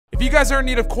If you guys are in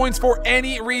need of coins for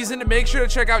any reason, make sure to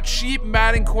check out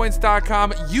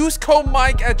cheapmaddencoins.com. Use code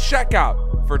Mike at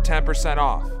checkout for 10%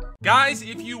 off. Guys,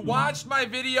 if you watched my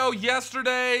video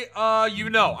yesterday,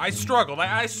 you know I struggled.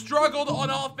 I struggled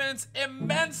on offense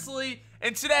immensely,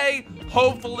 and today,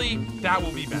 hopefully, that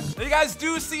will be better. Now, you guys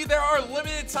do see there are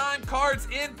limited time cards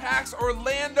in packs.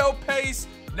 Orlando Pace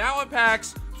now in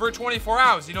packs for 24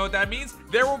 hours. You know what that means?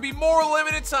 There will be more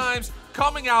limited times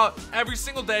coming out every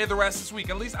single day the rest of this week.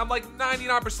 At least I'm like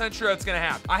 99% sure that's gonna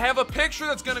happen. I have a picture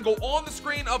that's gonna go on the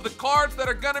screen of the cards that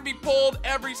are gonna be pulled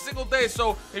every single day.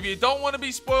 So if you don't want to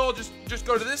be spoiled, just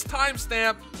go to this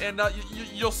timestamp and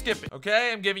you'll skip it.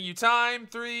 Okay, I'm giving you time.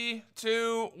 3,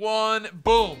 2, 1,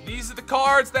 boom. These are the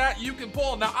cards that you can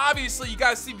pull. Now, obviously, you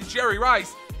guys see the Jerry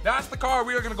Rice. That's the card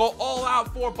we are going to go all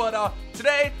out for, but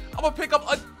today, I'm going to pick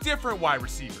up a different wide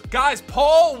receiver. Guys,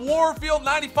 Paul Warfield,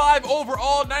 95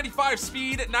 overall, 95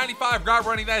 speed, 95 route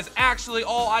running. That is actually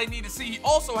all I need to see. He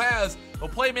also has the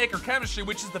playmaker chemistry,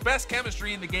 which is the best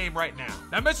chemistry in the game right now.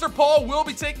 Now, Mr. Paul will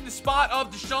be taking the spot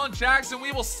of Deshaun Jackson.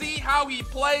 We will see how he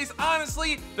plays.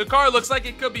 Honestly, the card looks like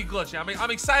it could be glitchy.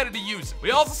 I'm excited to use it.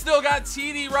 We also still got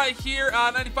TD right here,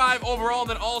 95 overall, and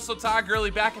then also Todd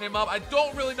Gurley backing him up. I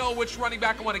don't really know which running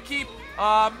back I want to keep.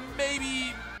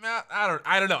 Maybe... I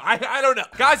don't know. I don't know.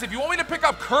 Guys, if you want me to pick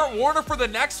up Kurt Warner for the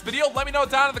next video, let me know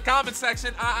down in the comment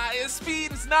section. His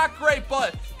speed is not great,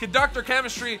 but conductor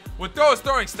chemistry with those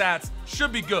throwing stats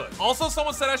should be good. Also,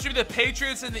 someone said I should be the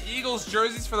Patriots and the Eagles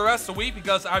jerseys for the rest of the week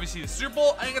because obviously the Super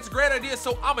Bowl. I think it's a great idea,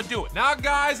 so I'm gonna do it. Now,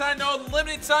 guys, I know the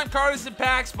limited time card is in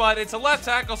packs, but it's a left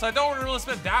tackle, so I don't want to really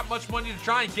spend that much money to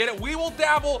try and get it. We will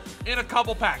dabble in a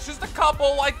couple packs. Just a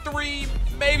couple, like 3,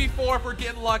 maybe 4 if we're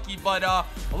getting lucky, but a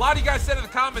lot of you guys said in the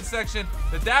comment section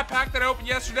that pack that I opened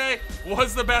yesterday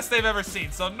was the best they've ever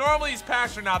seen. So normally these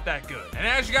packs are not that good. And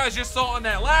as you guys just saw on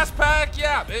that last pack,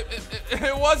 yeah,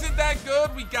 it wasn't that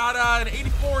good. We got an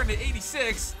 84 and an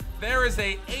 86. There is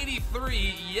a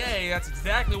 83. Yay, that's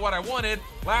exactly what I wanted.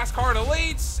 Last card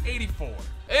elites, 84.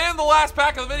 In the last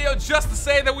pack of the video, just to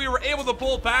say that we were able to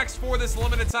pull packs for this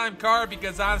limited time card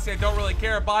because honestly I don't really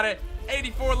care about it.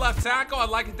 84 left tackle. I'd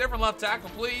like a different left tackle,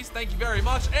 please. Thank you very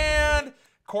much. And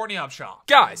Courtney Upshaw.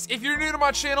 Guys, if you're new to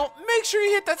my channel, make sure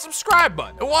you hit that subscribe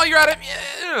button. And while you're at it,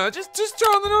 just turn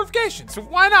on the notifications. So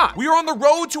why not? We are on the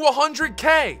road to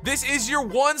 100K. This is your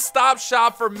one-stop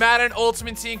shop for Madden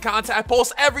Ultimate Team content. I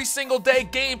post every single day,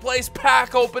 gameplays,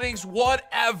 pack openings,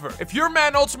 whatever. If you're a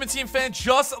Madden Ultimate Team fan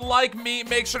just like me,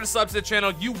 make sure to sub to the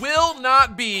channel. You will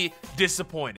not be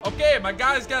disappointed. Okay, my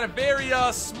guy's got a very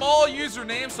small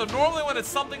username, so normally when it's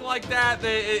something like that,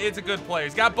 it's a good player.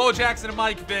 He's got Bo Jackson and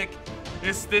Mike Vick.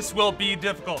 This will be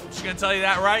difficult. I'm just gonna tell you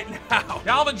that right now.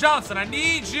 Calvin Johnson, I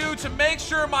need you to make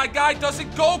sure my guy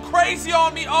doesn't go crazy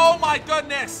on me. Oh my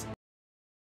goodness.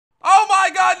 Oh my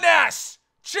goodness.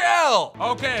 Chill.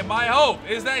 Okay, my hope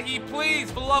is that he please,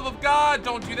 for the love of God,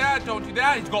 don't do that, don't do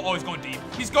that. He's going deep.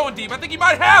 He's going deep. I think he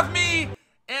might have me.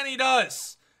 And he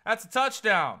does. That's a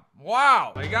touchdown.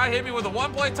 Wow. The guy hit me with a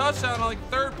one-play touchdown on like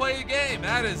third play of the game.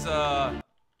 That is,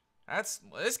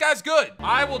 this guy's good.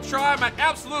 I will try my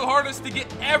absolute hardest to get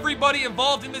everybody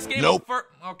involved in this game. Nope.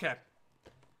 Okay.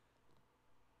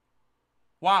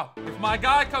 Wow. If my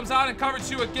guy comes out and covers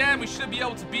 2 again, we should be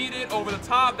able to beat it. Over the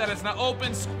top. That is now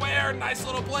open. Square. Nice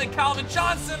little play. Calvin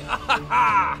Johnson.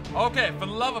 Okay. For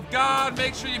the love of God,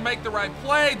 make sure you make the right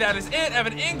play. That is it.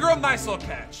 Evan Ingram. Nice little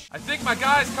catch. I think my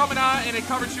guy's coming out and it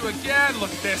cover 2 again.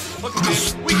 Look at this. Look at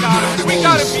this. We got him. We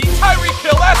got it beat. Tyreek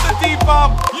Hill. That's a deep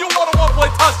bomb. You want a one-play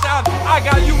touchdown? I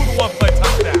got you with a one-play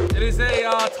touchdown. It is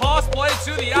a toss play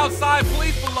to the outside.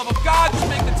 Please, for the love of God, just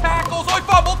make the tackles. Oh, he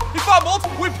fumbled. He fumbled.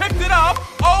 We picked it up.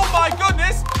 Oh my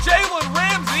goodness, Jalen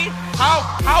Ramsey.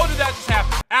 How did that just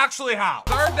happen? Actually, how?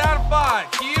 3rd down and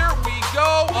 5. Here we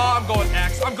go. I'm going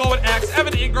X. I'm going X.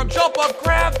 Evan Ingram, jump up,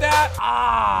 grab that.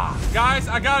 Guys,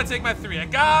 I gotta take my 3. I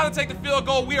gotta take the field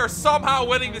goal. We are somehow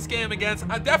winning this game against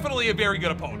definitely a very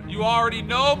good opponent. You already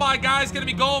know my guy's gonna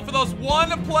be going for those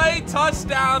one-play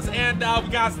touchdowns, and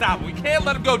we gotta stop him. We can't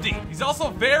let him go deep. He's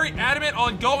also very adamant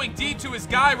on going deep to his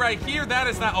guy right here. That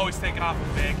is not always taking off with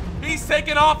Vic. He's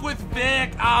taking off with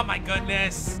Vic. Oh my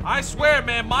goodness. I swear,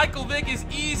 man, Michael Vick is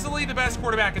easily the best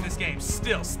quarterback in this game.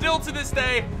 Still to this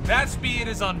day, that speed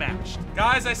is unmatched.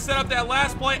 Guys, I set up that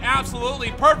last play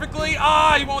absolutely perfectly.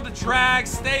 He wanted to drag,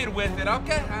 stayed with it.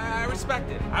 Okay, I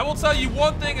respect it. I will tell you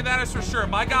one thing, and that is for sure.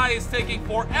 My guy is taking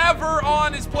forever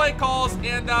on his play calls,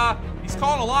 and He's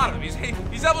calling a lot of them.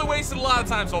 He's definitely wasted a lot of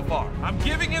time so far. I'm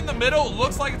giving him the middle. It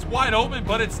looks like it's wide open,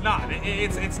 but it's not.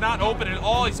 It's not open at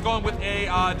all. He's going with a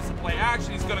just a play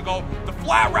action. He's gonna go the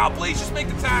flat route. Please just make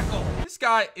the tackle. This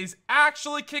guy is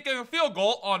actually kicking a field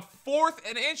goal on 4th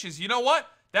and inches. You know what?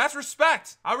 That's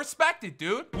respect. I respect it,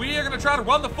 dude. We are going to try to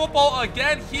run the football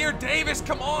again here. Davis,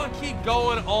 come on. Keep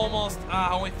going. Almost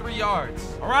only 3 yards.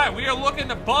 All right, we are looking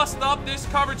to bust up this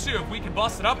cover 2. If we can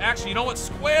bust it up. Actually, you know what?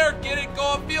 Square, get it,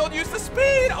 go upfield, use the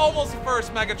speed. Almost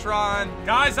first, Megatron.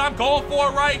 Guys, I'm going for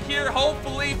it right here.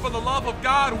 Hopefully, for the love of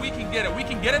God, we can get it. We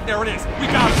can get it. There it is. We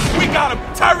got him. We got him.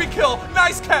 Tyreek Hill,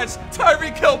 nice catch.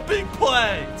 Tyreek Hill, big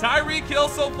play. Tyreek Hill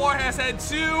so far has had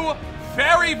 2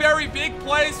 very, very big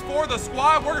plays for the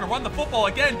squad. We're going to run the football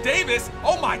again. Davis,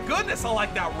 oh my goodness, I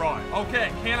like that run.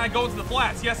 Okay, can I go to the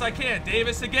flats? Yes, I can.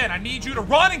 Davis again. I need you to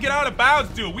run and get out of bounds,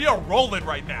 dude. We are rolling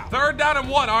right now. 3rd down and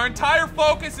 1. Our entire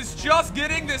focus is just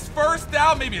getting this first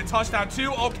down, maybe a touchdown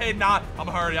too. Okay, not. I'm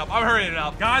hurrying up. I'm hurrying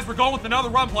up. Guys, we're going with another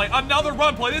run play. Another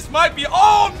run play. This might be,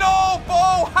 oh no,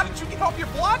 Bo. How did you get off your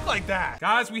block like that?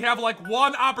 Guys, we have like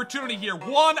one opportunity here.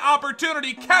 One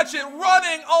opportunity. Catch it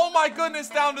running. Oh my goodness,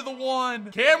 down to the 1.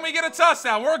 Can we get a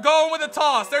touchdown? We're going with a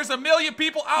toss. There's a million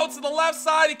people out to the left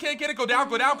side. He can't get it. Go down,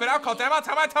 go down, go down. Call timeout,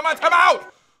 timeout, timeout, timeout.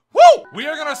 Woo! We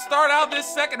are going to start out this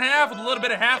second half with a little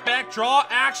bit of halfback draw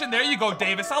action. There you go,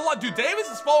 Davis. I love, dude,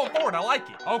 Davis is falling forward. I like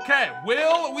it. Okay,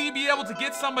 will we be able to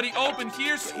get somebody open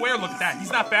here? Square, look at that. He's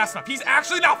not fast enough. He's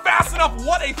actually not fast enough.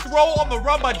 What a throw on the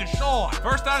run by Deshaun.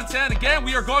 1st down and 10. Again,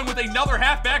 we are going with another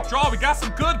halfback draw. We got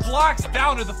some good blocks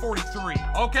down to the 43.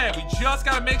 Okay, we just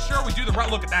got to make sure we do the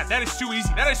right. Look at that. That is too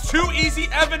easy. That is too easy.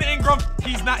 Evan Ingram,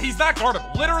 he's not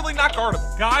guardable. Literally not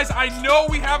guardable. Guys, I know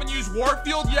we haven't used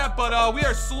Warfield yet, but we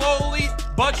are slowly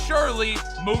but surely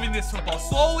moving this football.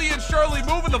 Slowly and surely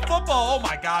moving the football. Oh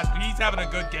my gosh, he's having a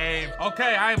good game.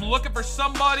 Okay, I am looking for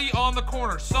somebody on the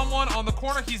corner. Someone on the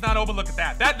corner. He's not open. Look at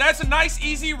that. That's a nice,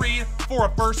 easy read for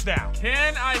a first down.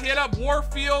 Can I hit up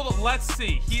Warfield? Let's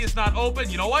see. He is not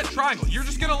open. You know what? Triangle. You're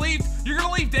just gonna leave. You're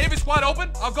gonna leave Davis wide open.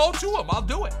 I'll go to him. I'll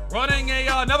do it. Running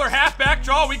another halfback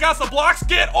draw. We got some blocks.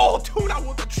 Oh, dude, I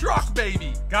want the truck,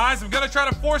 baby. Guys, I'm gonna try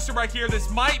to force it right here. This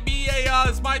might be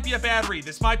a bad read.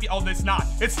 This might be. Oh, it's not.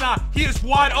 It's not. He is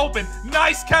wide open.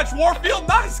 Nice catch, Warfield.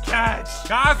 Nice catch.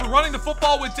 Guys, we're running the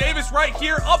football with Davis right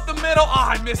here up the middle.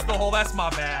 Ah, I missed the hole. That's my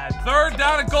bad. 3rd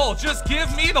down and goal. Just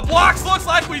give me the blocks. Looks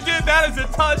like we did. That is a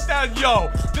touchdown. Yo,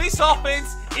 this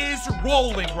offense is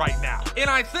rolling right now. And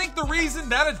I think the reason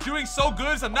that it's doing so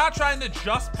good is I'm not trying to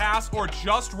just pass or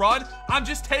just run. I'm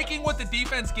just taking what the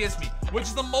defense gives me, which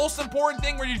is the most important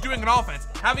thing when you're doing an offense,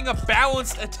 having a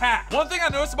balanced attack. One thing I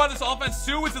noticed about this offense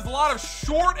too is there's a lot of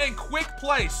short and quick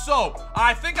plays. So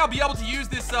I think I'll be able to use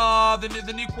this,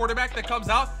 the new quarterback that comes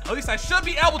out. At least I should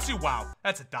be able to. Wow,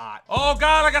 that's a dot. Oh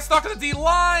God, I got stuck in the D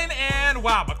line and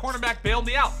wow, my cornerback bailed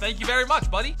me out. Thank you very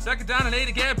much, buddy. 2nd down and 8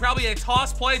 again, probably a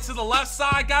toss play to the left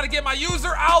side. Gotta get my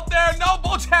user out there. No,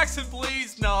 Bo Jackson,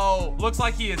 please. No. Looks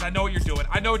like he is. I know what you're doing.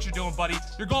 I know what you're doing, buddy.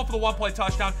 You're going for the 1-play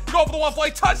touchdown. You're going for the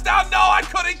 1-play touchdown. No, I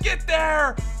couldn't get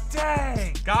there.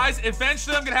 Dang. Guys,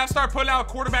 eventually I'm going to have to start putting out a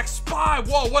quarterback spy.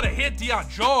 Whoa, what a hit, Deion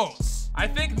Jones. I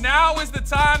think now is the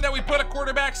time that we put a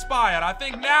quarterback spy out. I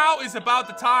think now is about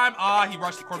the time. He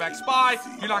rushed the quarterback spy.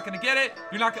 You're not going to get it.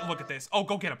 You're not going to look at this. Oh,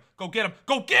 go get him. Go get him.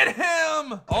 Go get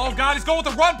him. Oh, God, he's going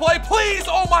with the run play. Please.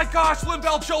 Oh, my gosh.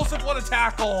 Linval Joseph, what a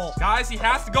tackle. Guys, he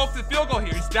has to go for the field goal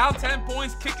here. He's down 10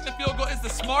 points. Kicking the field goal is the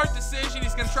smart decision.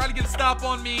 He's going to try to get a stop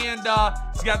on me, and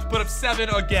he's got to put up 7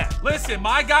 again. Listen,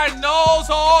 my guy knows.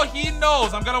 Oh, he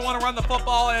knows. I'm going to want to run the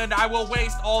football, and I will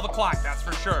waste all the clock. That's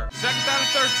for sure. 2nd down and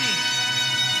 13.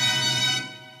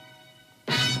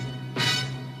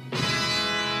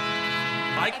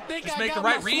 Mike, just make the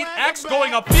right read. X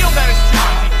going upfield. That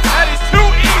is too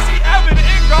easy. Evan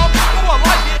Ingram. Oh, I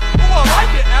like it. Oh, I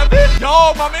like it, Evan.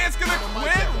 Yo, my man's gonna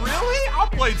quit. Really? I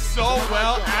played so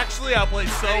well. Actually, I played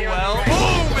so well.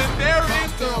 Boom, and there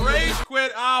is the rage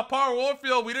quit. Power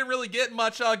Warfield, we didn't really get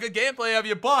much good gameplay of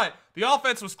you, but the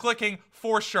offense was clicking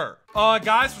for sure.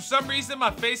 Guys, for some reason,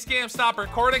 my face cam stopped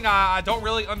recording. I don't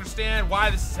really understand why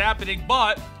this is happening,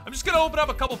 but I'm just gonna open up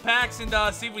a couple packs and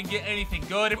see if we can get anything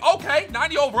good. Okay,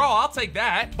 90 overall, I'll take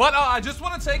that. But I just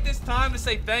want to take this time to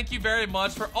say thank you very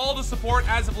much for all the support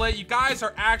as of late. You guys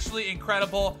are actually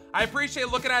incredible. I appreciate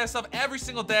looking at this stuff every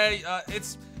single day.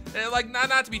 Like,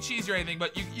 not to be cheesy or anything,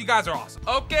 but you guys are awesome.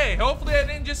 Okay, hopefully I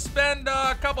didn't just spend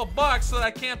a couple bucks so that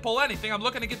I can't pull anything. I'm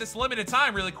looking to get this limited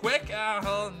time really quick.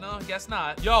 No, guess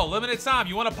not. Yo, limited time.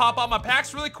 You want to pop out my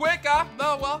packs really quick?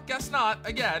 No, well, guess not.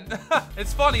 Again,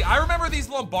 it's funny. I remember these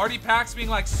Lombardi packs being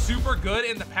like super good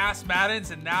in the past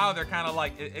Maddens, and now they're kind of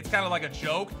like, it's kind of like a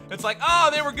joke. It's like, oh,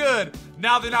 they were good.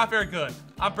 Now they're not very good.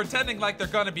 I'm pretending like they're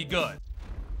gonna be good.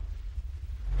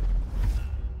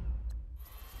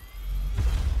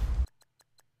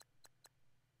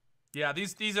 Yeah,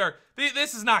 this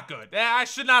is not good. I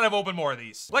should not have opened more of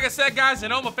these. Like I said, guys, I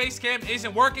know my face cam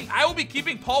isn't working. I will be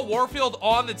keeping Paul Warfield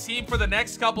on the team for the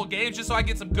next couple games just so I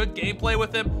get some good gameplay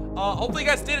with him. Hopefully you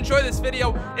guys did enjoy this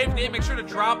video. If you did, make sure to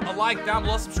drop a like down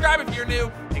below. Subscribe if you're new.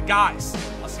 And guys,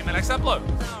 I'll see you in my next upload.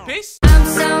 Peace.